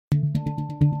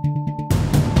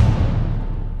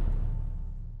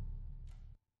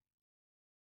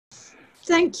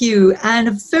Thank you, and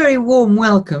a very warm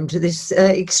welcome to this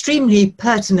extremely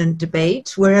pertinent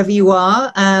debate, wherever you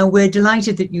are. We're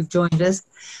delighted that you've joined us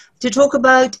to talk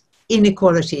about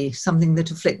inequality, something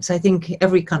that afflicts, I think,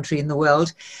 every country in the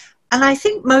world. And I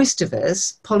think most of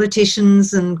us,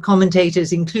 politicians and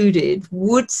commentators included,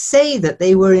 would say that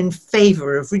they were in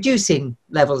favour of reducing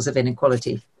levels of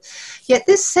inequality. Yet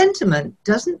this sentiment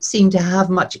doesn't seem to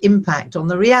have much impact on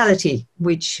the reality,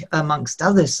 which, amongst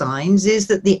other signs, is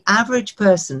that the average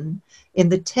person in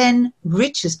the 10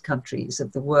 richest countries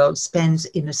of the world spends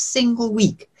in a single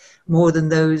week more than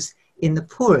those in the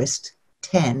poorest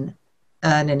 10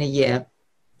 earn in a year.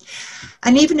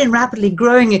 And even in rapidly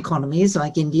growing economies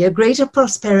like India, greater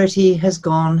prosperity has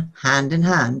gone hand in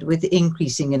hand with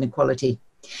increasing inequality.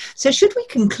 So should we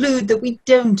conclude that we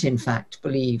don't, in fact,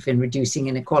 believe in reducing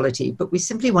inequality, but we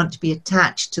simply want to be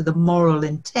attached to the moral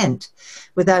intent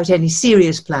without any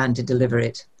serious plan to deliver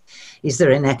it? Is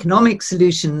there an economic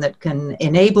solution that can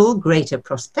enable greater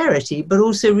prosperity, but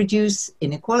also reduce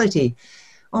inequality?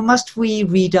 Or must we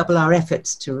redouble our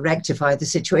efforts to rectify the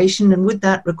situation, and would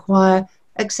that require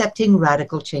accepting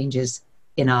radical changes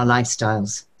in our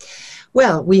lifestyles?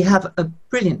 Well, we have a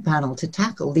brilliant panel to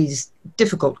tackle these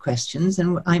difficult questions,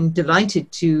 and I'm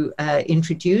delighted to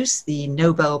introduce the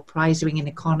Nobel Prize-winning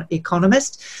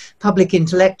economist, public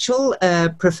intellectual,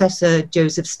 Professor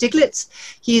Joseph Stiglitz.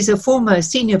 He is a former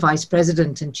senior vice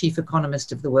president and chief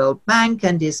economist of the World Bank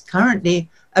and is currently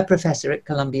a professor at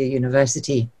Columbia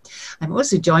University. I'm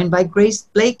also joined by Grace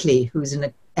Blakeley, who's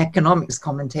an economics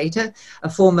commentator, a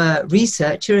former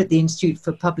researcher at the Institute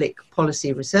for Public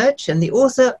Policy Research, and the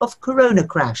author of Corona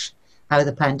Crash, How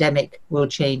the Pandemic Will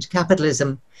Change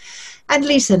Capitalism, and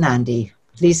Lisa Nandy.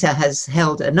 Lisa has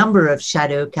held a number of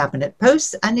shadow cabinet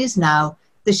posts and is now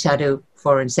the shadow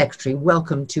foreign secretary.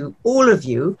 Welcome to all of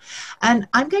you. And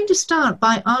I'm going to start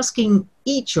by asking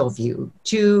each of you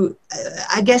to,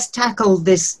 I guess, tackle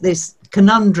this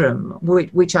conundrum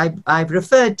which I've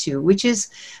referred to, which is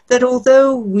that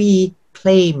although we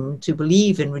claim to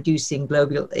believe in reducing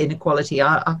global inequality,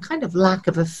 our kind of lack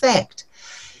of effect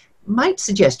might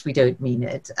suggest we don't mean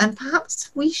it, and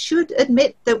perhaps we should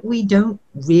admit that we don't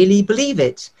really believe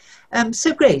it.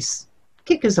 So Grace,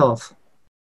 kick us off.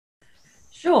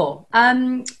 Sure.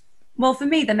 Well, for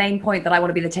me, the main point that I want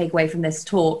to be the takeaway from this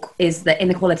talk is that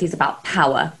inequality is about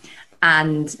power.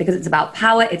 And because it's about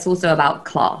power, it's also about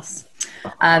class.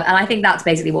 And I think that's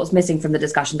basically what's missing from the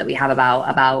discussion that we have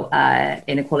about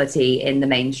inequality in the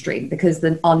mainstream, because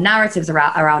our narratives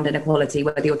around inequality,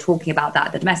 whether you're talking about that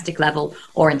at the domestic level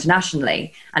or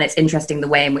internationally, and it's interesting the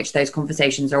way in which those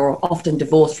conversations are often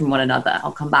divorced from one another.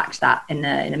 I'll come back to that in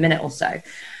a minute or so.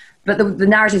 But the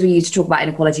narratives we use to talk about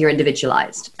inequality are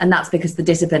individualized. And that's because the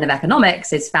discipline of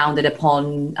economics is founded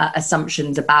upon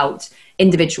assumptions about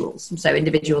individuals. So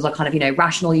individuals are kind of,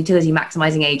 rational utility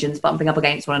maximizing agents bumping up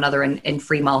against one another in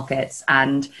free markets.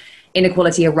 And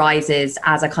inequality arises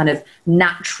as a kind of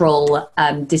natural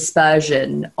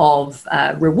dispersion of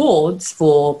rewards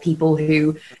for people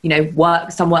who,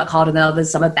 work. Some work harder than others,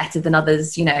 some are better than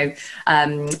others,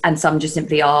 and some just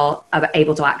simply are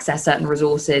able to access certain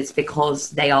resources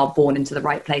because they are born into the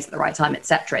right place at the right time,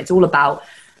 etc. It's all about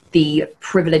the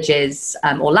privileges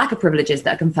or lack of privileges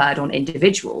that are conferred on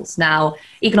individuals. Now,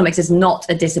 economics is not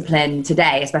a discipline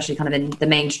today, especially kind of in the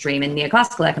mainstream in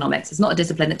neoclassical economics. It's not a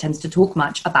discipline that tends to talk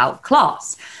much about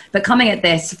class. But coming at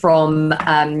this from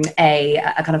a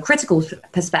kind of critical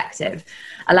perspective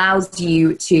allows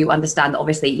you to understand that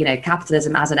obviously,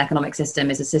 capitalism as an economic system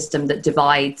is a system that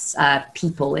divides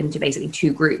people into basically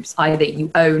two groups. Either you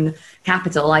own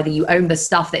capital, either you own the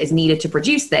stuff that is needed to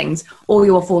produce things, or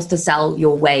you're forced to sell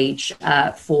your wage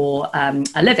for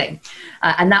a living.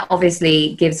 And that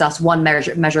obviously gives us one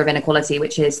measure of inequality,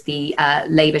 which is the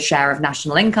labor share of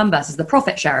national income versus the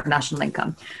profit share of national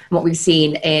income. And what we've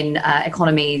seen in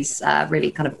economies,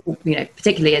 really kind of,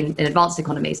 particularly in advanced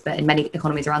economies, but in many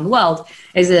economies around the world,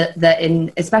 is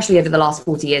that especially over the last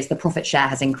 40 years, the profit share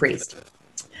has increased.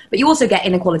 But you also get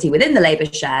inequality within the labour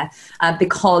share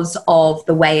because of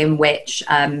the way in which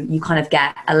you kind of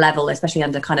get a level, especially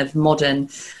under kind of modern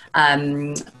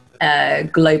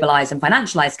globalized and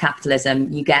financialized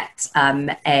capitalism, you get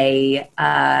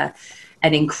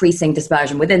an increasing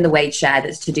dispersion within the wage share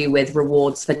that's to do with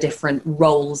rewards for different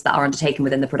roles that are undertaken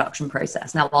within the production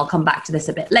process. Now, I'll come back to this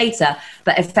a bit later,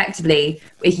 but effectively,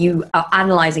 if you are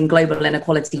analysing global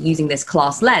inequality using this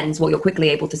class lens, what you're quickly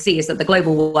able to see is that the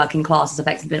global working class has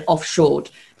effectively been offshored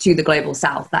to the global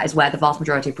south. That is where the vast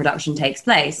majority of production takes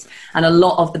place. And a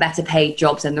lot of the better paid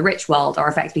jobs in the rich world are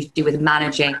effectively to do with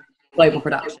managing global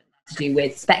production. to do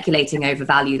with speculating over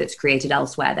value that's created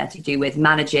elsewhere. They're to do with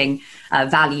managing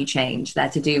value change. They're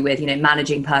to do with,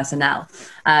 managing personnel.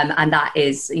 And that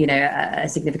is, a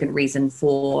significant reason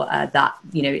for that,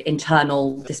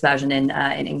 internal dispersion in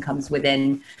incomes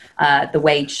within the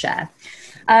wage share.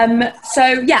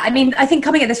 I think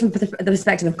coming at this from the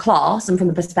perspective of class and from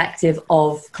the perspective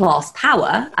of class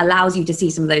power allows you to see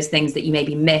some of those things that you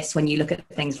maybe miss when you look at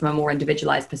things from a more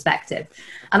individualized perspective.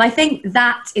 And I think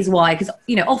that is why, because,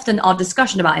 often our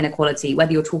discussion about inequality,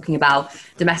 whether you're talking about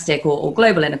domestic or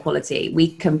global inequality,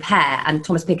 we compare, and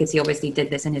Thomas Piketty obviously did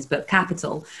this in his book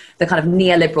Capital, the kind of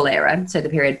neoliberal era, so the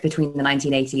period between the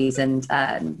 1980s and,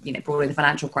 probably the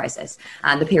financial crisis,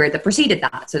 and the period that preceded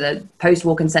that, so the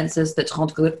post-war consensus, the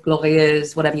Trente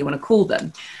Glorieuses, whatever you want to call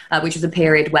them, which was a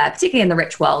period where, particularly in the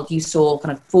rich world, you saw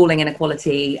kind of falling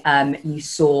inequality, you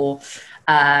saw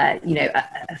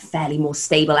a fairly more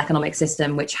stable economic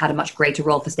system, which had a much greater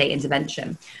role for state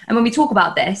intervention. And when we talk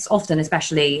about this, often,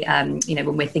 especially,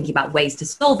 when we're thinking about ways to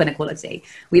solve inequality,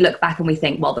 we look back and we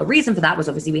think, well, the reason for that was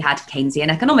obviously we had Keynesian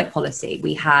economic policy.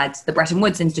 We had the Bretton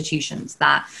Woods institutions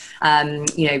that,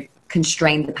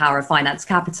 constrained the power of finance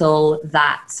capital,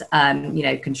 that,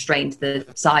 constrained the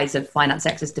size of finance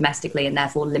sectors domestically and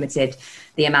therefore limited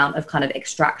the amount of kind of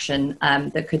extraction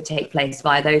that could take place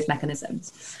via those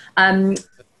mechanisms.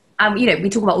 We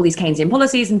talk about all these Keynesian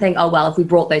policies and think, oh, well, if we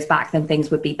brought those back, then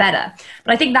things would be better.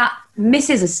 But I think that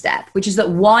misses a step, which is that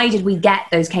why did we get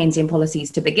those Keynesian policies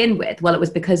to begin with? Well, it was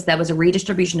because there was a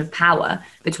redistribution of power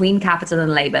between capital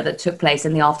and labor that took place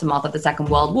in the aftermath of the Second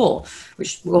World War,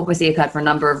 which obviously occurred for a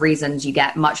number of reasons. You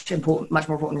get much more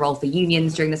important role for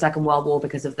unions during the Second World War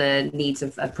because of the needs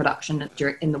of production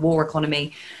in the war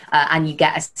economy. And you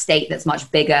get a state that's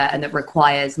much bigger and that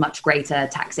requires much greater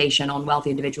taxation on wealthy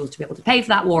individuals to be able to pay for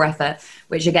that war effort,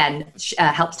 which again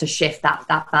helps to shift that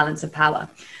balance of power.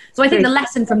 So I think the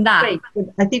lesson from that.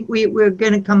 I think we're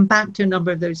going to come back to a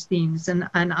number of those themes, and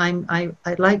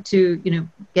I'd like to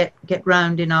get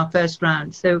round in our first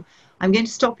round. So I'm going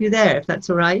to stop you there, if that's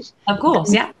all right. Of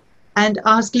course, yeah. And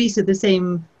ask Lisa the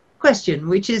same question,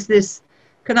 which is this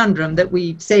conundrum that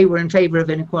we say we're in favour of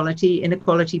inequality.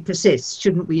 Inequality persists.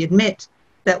 Shouldn't we admit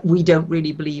that we don't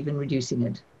really believe in reducing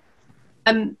it?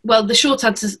 Well, the short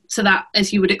answer to that,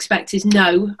 as you would expect, is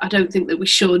no. I don't think that we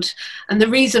should. And the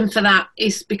reason for that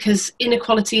is because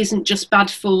inequality isn't just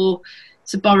bad for,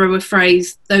 to borrow a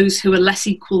phrase, those who are less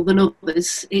equal than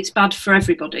others. It's bad for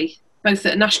everybody, both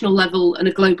at a national level and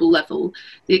a global level.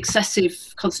 The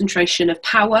excessive concentration of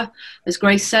power, as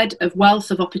Grace said, of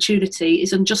wealth, of opportunity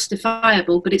is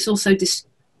unjustifiable, but it's also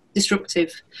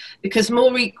disruptive, because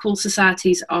more equal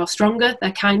societies are stronger,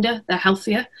 they're kinder, they're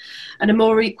healthier, and a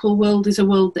more equal world is a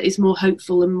world that is more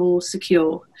hopeful and more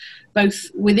secure.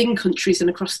 Both within countries and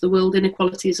across the world,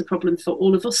 inequality is a problem for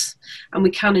all of us, and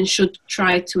we can and should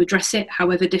try to address it,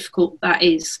 however difficult that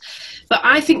is. But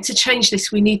I think to change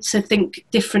this, we need to think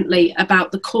differently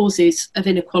about the causes of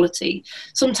inequality.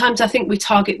 Sometimes I think we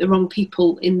target the wrong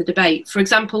people in the debate. For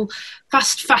example,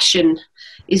 fast fashion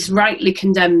is rightly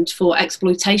condemned for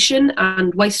exploitation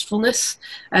and wastefulness,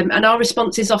 and our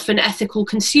response is often ethical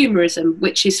consumerism,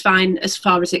 which is fine as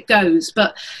far as it goes.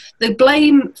 But the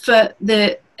blame for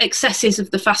the excesses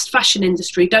of the fast fashion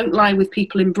industry don't lie with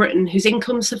people in Britain whose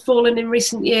incomes have fallen in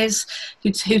recent years,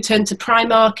 who turn to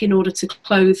Primark in order to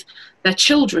clothe their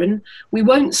children. We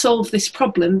won't solve this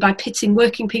problem by pitting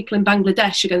working people in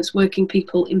Bangladesh against working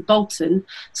people in Bolton.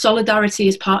 Solidarity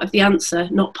is part of the answer,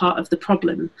 not part of the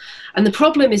problem. And the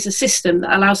problem is a system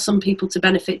that allows some people to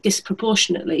benefit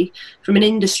disproportionately from an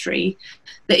industry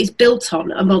that is built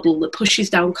on a model that pushes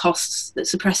down costs, that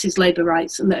suppresses labour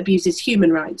rights, and that abuses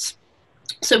human rights.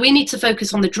 So we need to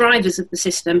focus on the drivers of the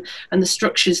system and the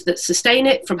structures that sustain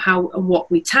it, from how and what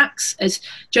we tax, as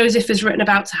Joseph has written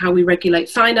about, to how we regulate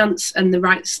finance and the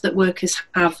rights that workers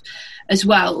have as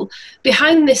well.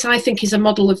 Behind this, I think, is a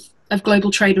model of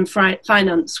global trade and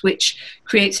finance, which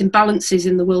creates imbalances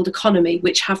in the world economy,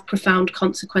 which have profound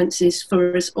consequences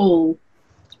for us all.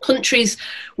 Countries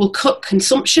will cut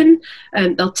consumption,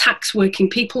 and they'll tax working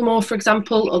people more, for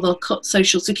example, or they'll cut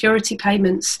social security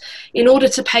payments in order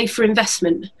to pay for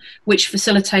investment, which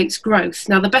facilitates growth.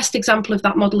 Now, the best example of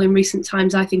that model in recent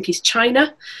times, I think, is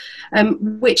China,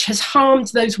 which has harmed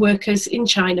those workers in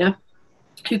China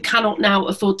who cannot now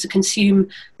afford to consume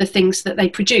the things that they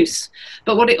produce.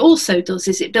 But what it also does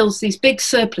is it builds these big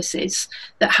surpluses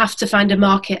that have to find a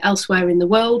market elsewhere in the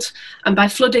world. And by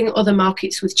flooding other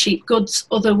markets with cheap goods,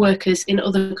 other workers in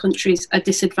other countries are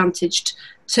disadvantaged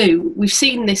too. We've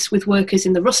seen this with workers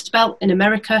in the Rust Belt in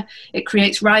America. It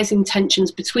creates rising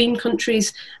tensions between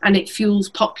countries, and it fuels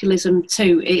populism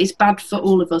too. It is bad for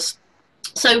all of us.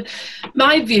 So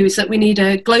my view is that we need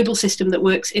a global system that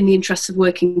works in the interests of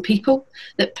working people,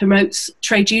 that promotes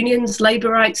trade unions, labour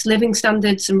rights, living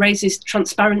standards, and raises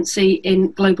transparency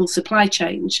in global supply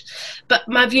chains. But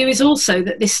my view is also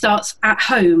that this starts at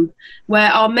home,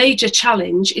 where our major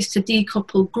challenge is to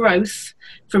decouple growth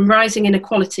from rising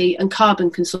inequality and carbon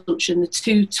consumption, the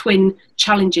two twin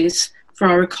challenges for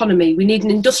our economy. We need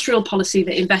an industrial policy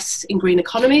that invests in green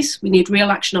economies. We need real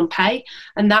action on pay.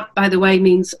 And that, by the way,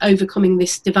 means overcoming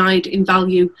this divide in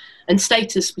value and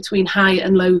status between high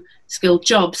and low skilled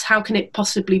jobs. How can it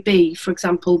possibly be, for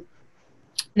example,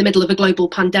 in the middle of a global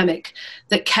pandemic,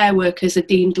 that care workers are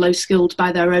deemed low skilled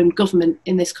by their own government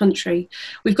in this country?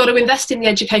 We've got to invest in the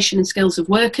education and skills of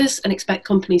workers and expect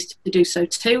companies to do so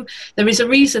too. There is a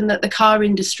reason that the car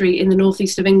industry in the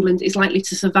northeast of England is likely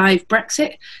to survive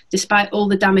Brexit, despite all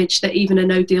the damage that even a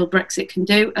no-deal Brexit can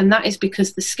do, and that is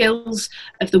because the skills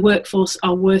of the workforce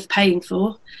are worth paying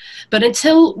for. But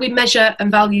until we measure and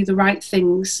value the right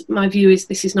things, my view is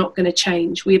this is not going to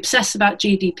change. We obsess about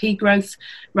GDP growth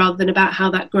rather than about how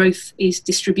that growth is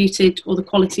distributed or the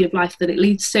quality of life that it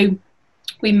leads to.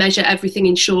 We measure everything,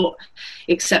 in short,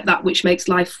 except that which makes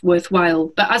life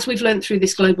worthwhile. But as we've learned through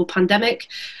this global pandemic,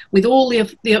 with all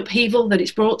the upheaval that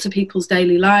it's brought to people's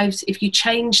daily lives, if you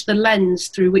change the lens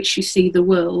through which you see the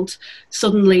world,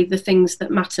 suddenly the things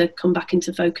that matter come back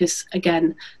into focus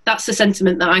again. That's the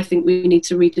sentiment that I think we need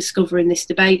to rediscover in this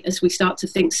debate as we start to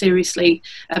think seriously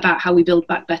about how we build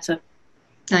back better.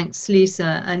 Thanks,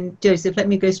 Lisa. And Joseph, let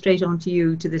me go straight on to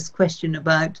you, to this question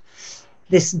about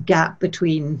this gap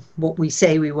between what we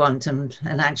say we want and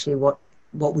actually what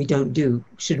we don't do.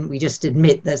 Shouldn't we just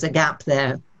admit there's a gap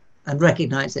there and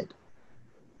recognize it?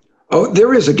 Oh,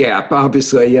 there is a gap,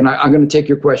 obviously, and I'm going to take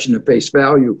your question at face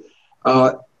value.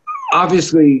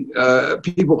 Obviously,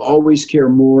 people always care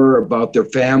more about their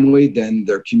family than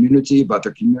their community,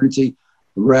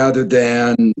 rather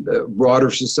than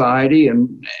broader society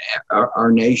and our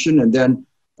nation, and then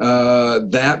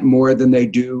that more than they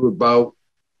do about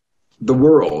the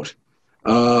world.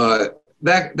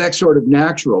 That's sort of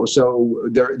natural. So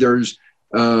there's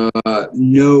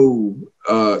no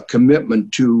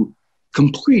commitment to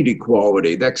complete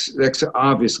equality. That's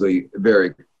obviously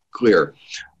very clear.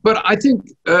 But I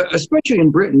think, especially in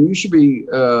Britain, you should be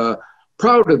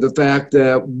proud of the fact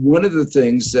that one of the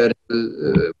things that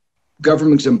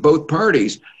governments in both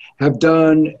parties have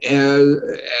done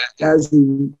as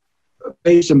you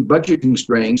face some budget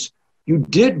constraints, you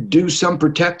did do some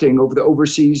protecting over the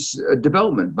overseas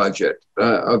development budget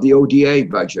of the ODA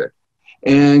budget.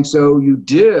 And so you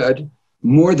did,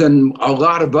 more than a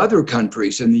lot of other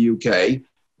countries in the UK,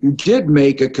 you did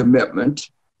make a commitment,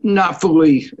 not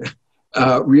fully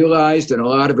realized, and a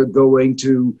lot of it going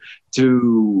to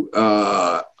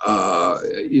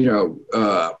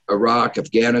Iraq,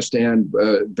 Afghanistan,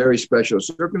 very special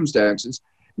circumstances.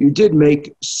 You did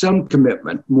make some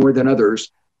commitment, more than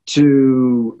others,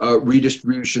 to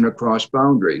redistribution across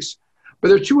boundaries. But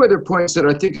there are two other points that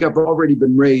I think have already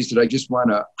been raised that I just want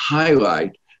to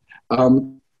highlight.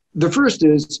 The first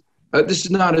is this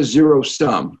is not a zero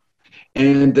sum,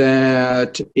 and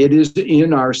that it is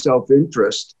in our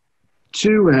self-interest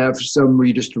to have some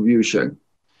redistribution,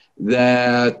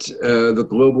 that the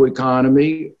global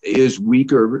economy is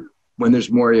weaker when there's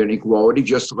more inequality,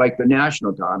 just like the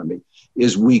national economy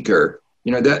is weaker.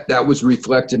 You know, that was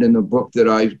reflected in the book that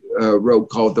I wrote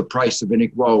called The Price of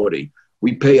Inequality.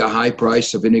 We pay a high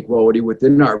price of inequality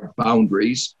within our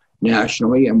boundaries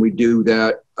nationally, and we do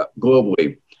that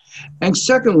globally. And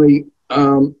secondly,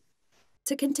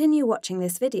 to continue watching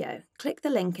this video, click the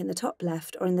link in the top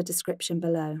left or in the description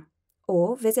below.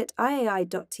 Or visit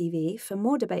iai.tv for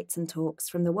more debates and talks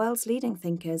from the world's leading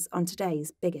thinkers on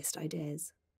today's biggest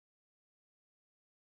ideas.